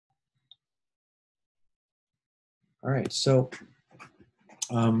All right. So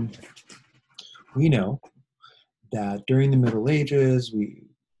um, we know that during the Middle Ages, we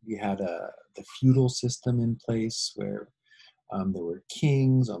had the feudal system in place where there were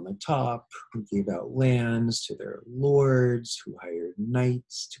kings on the top who gave out lands to their lords, who hired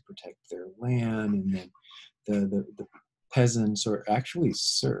knights to protect their land, and then the peasants, or actually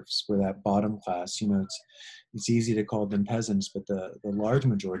serfs, were that bottom class. It's easy to call them peasants, but the large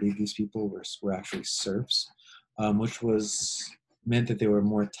majority of these people were actually serfs, which was meant that they were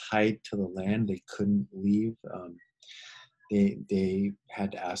more tied to the land. They couldn't leave. They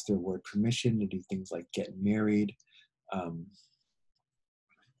had to ask their lord permission to do things like get married. Um,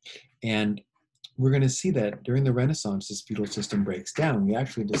 and we're going to see that during the Renaissance, this feudal system breaks down. We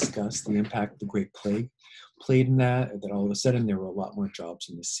actually discussed the impact the Great Plague played in that all of a sudden there were a lot more jobs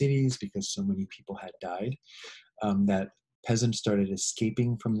in the cities because so many people had died, that peasants started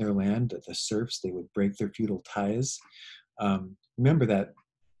escaping from their land. The serfs, they would break their feudal ties. Remember that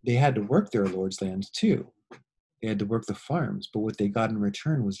they had to work their lord's lands too. They had to work the farms, but what they got in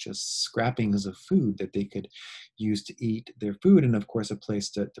return was just scrappings of food that they could use to eat their food, and of course a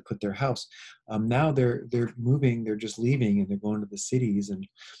place to put their house. Now they're moving, they're just leaving, and they're going to the cities, and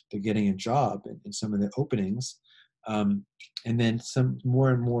they're getting a job in some of the openings. And then some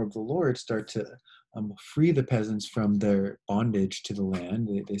more and more of the lords start to free the peasants from their bondage to the land.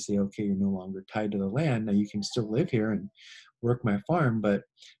 They say, okay, you're no longer tied to the land. Now you can still live here and work my farm, but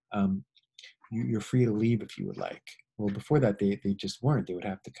um, you're free to leave if you would like. Well, before that, they just weren't. They would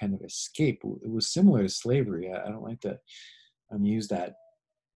have to kind of escape. It was similar to slavery. I don't like to use that,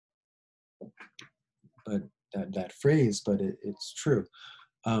 but that phrase, but it's true.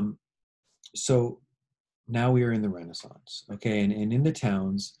 Um, so now we are in the Renaissance, okay? And in the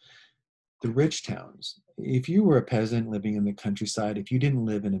towns, the rich towns, if you were a peasant living in the countryside, if you didn't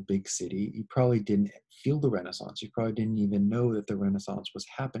live in a big city, you probably didn't feel the Renaissance. You probably didn't even know that the Renaissance was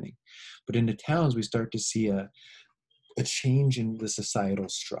happening. But in the towns, we start to see a change in the societal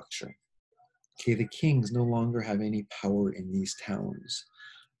structure. Okay, the kings no longer have any power in these towns.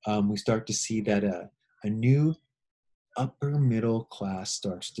 We start to see that a new upper middle class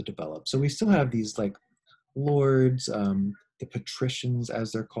starts to develop. So we still have these like lords, the patricians,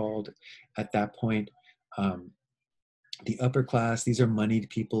 as they're called at that point. Um, the upper class, these are moneyed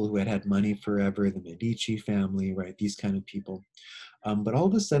people who had had money forever, the Medici family, right? These kind of people. But all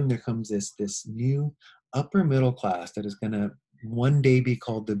of a sudden, there comes this new upper middle class that is going to one day be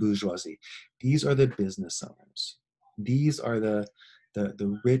called the bourgeoisie. These are the business owners. These are the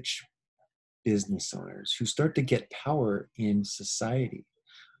rich business owners who start to get power in society.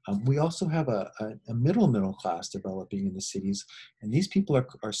 We also have a middle class developing in the cities, and these people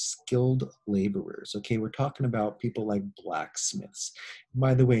are skilled laborers. Okay, we're talking about people like blacksmiths.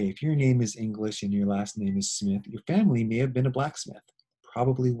 By the way, if your name is English and your last name is Smith, your family may have been a blacksmith,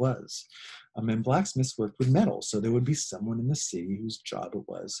 probably was. And blacksmiths worked with metal, so there would be someone in the city whose job it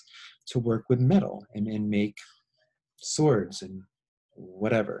was to work with metal and make swords and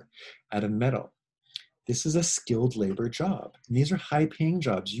whatever out of metal. This is a skilled labor job. And these are high paying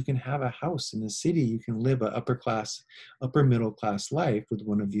jobs. You can have a house in the city. You can live a upper middle class life with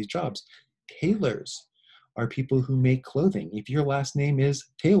one of these jobs. Tailors are people who make clothing. If your last name is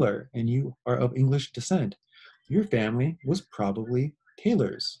Taylor and you are of English descent, your family was probably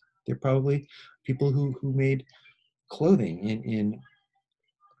tailors. They're probably people who made clothing in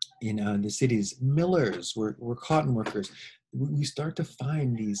the cities. Millers were cotton workers. We start to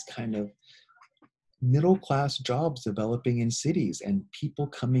find these kind of middle class jobs developing in cities and people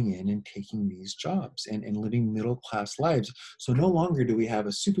coming in and taking these jobs and living middle class lives. So no longer do we have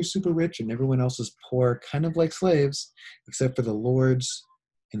a super rich and everyone else is poor, kind of like slaves, except for the lords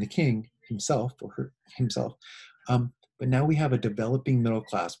and the king himself himself. But now we have a developing middle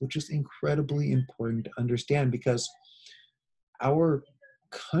class, which is incredibly important to understand because our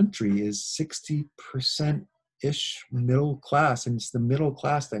country is 60% ish middle class, and it's the middle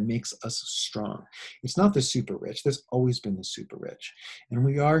class that makes us strong. It's not the super rich. There's always been the super rich, and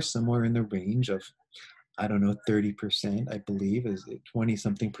we are somewhere in the range of, I don't know, 30%, I believe, is 20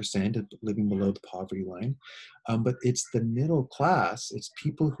 something percent of living below the poverty line. But it's the middle class. It's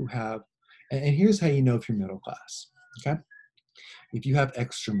people who have, and here's how you know if you're middle class. Okay, if you have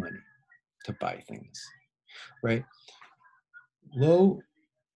extra money to buy things, right? Low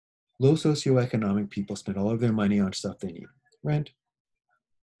Low socioeconomic people spend all of their money on stuff they need: rent,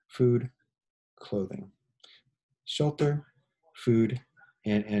 food, clothing, shelter, food,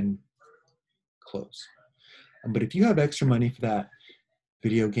 and clothes. But if you have extra money for that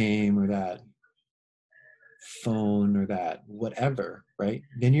video game or that phone or that whatever, right,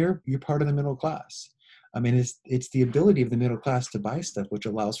 then you're part of the middle class. I mean, it's the ability of the middle class to buy stuff, which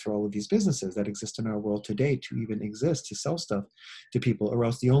allows for all of these businesses that exist in our world today to even exist, to sell stuff to people, or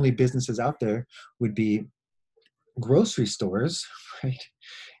else the only businesses out there would be grocery stores, right?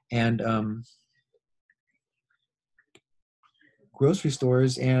 And grocery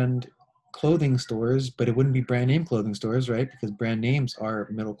stores and clothing stores, but it wouldn't be brand name clothing stores, right? Because brand names are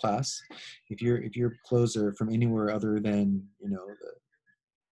middle class. If your clothes are from anywhere other than, you know, the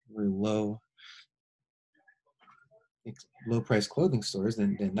very low price clothing stores,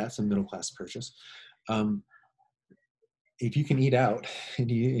 then that's a middle class purchase. Um, if you can eat out and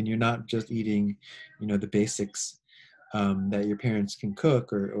you're not just eating, you know, the basics that your parents can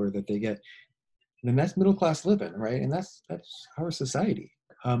cook or that they get, then that's middle class living, right? And that's our society.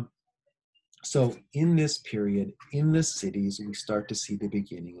 So in this period, in the cities, we start to see the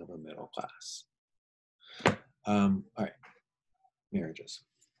beginning of a middle class. All right, marriages.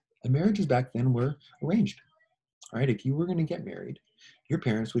 And marriages back then were arranged. All right, if you were going to get married, your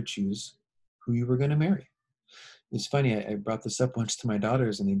parents would choose who you were going to marry. It's funny, I brought this up once to my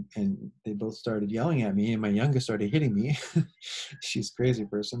daughters, and they both started yelling at me, and my youngest started hitting me. She's a crazy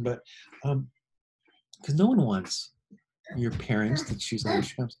person, but because no one wants your parents to choose.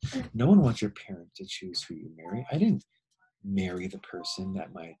 No one wants your parents to choose who you marry. I didn't marry the person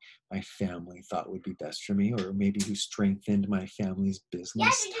that my family thought would be best for me, or maybe who strengthened my family's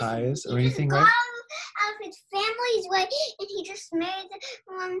business ties or anything, right? Out of his family's way, and he just married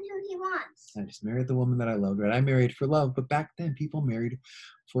the one who he wants. I just married the woman that I loved, right? I married for love, but back then people married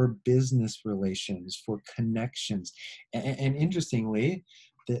for business relations, for connections, and interestingly,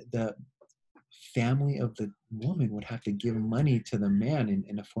 the family of the woman would have to give money to the man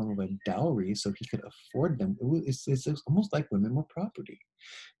in a form of a dowry so he could afford them. It's almost like women were property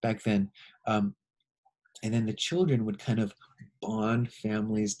back then. And then the children would kind of bond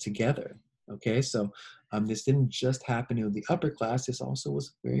families together. Okay, so this didn't just happen in the upper class. This also was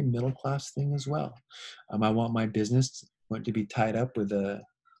a very middle class thing as well. I want my business to be tied up with a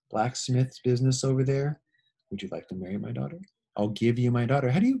blacksmith's business over there. Would you like to marry my daughter? I'll give you my daughter.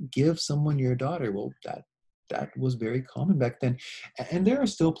 How do you give someone your daughter? Well, that was very common back then, and there are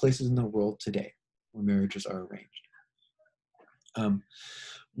still places in the world today where marriages are arranged.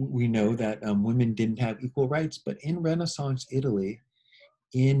 We know that women didn't have equal rights, but in Renaissance Italy,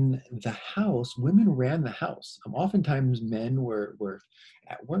 in the house, women ran the house. Oftentimes, men were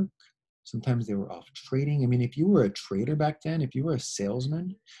at work. Sometimes they were off trading. I mean, if you were a trader back then, if you were a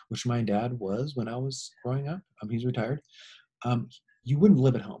salesman, which my dad was when I was growing up, he's retired, you wouldn't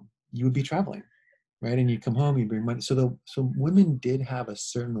live at home. You would be traveling, right? And you'd come home, you'd bring money. So women did have a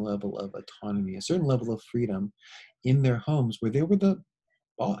certain level of autonomy, a certain level of freedom in their homes where they were the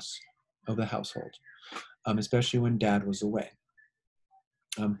boss of the household, especially when dad was away.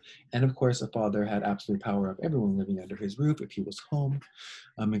 And of course, a father had absolute power of everyone living under his roof if he was home,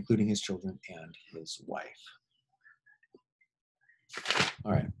 including his children and his wife.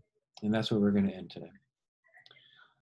 All right, and that's where we're going to end today.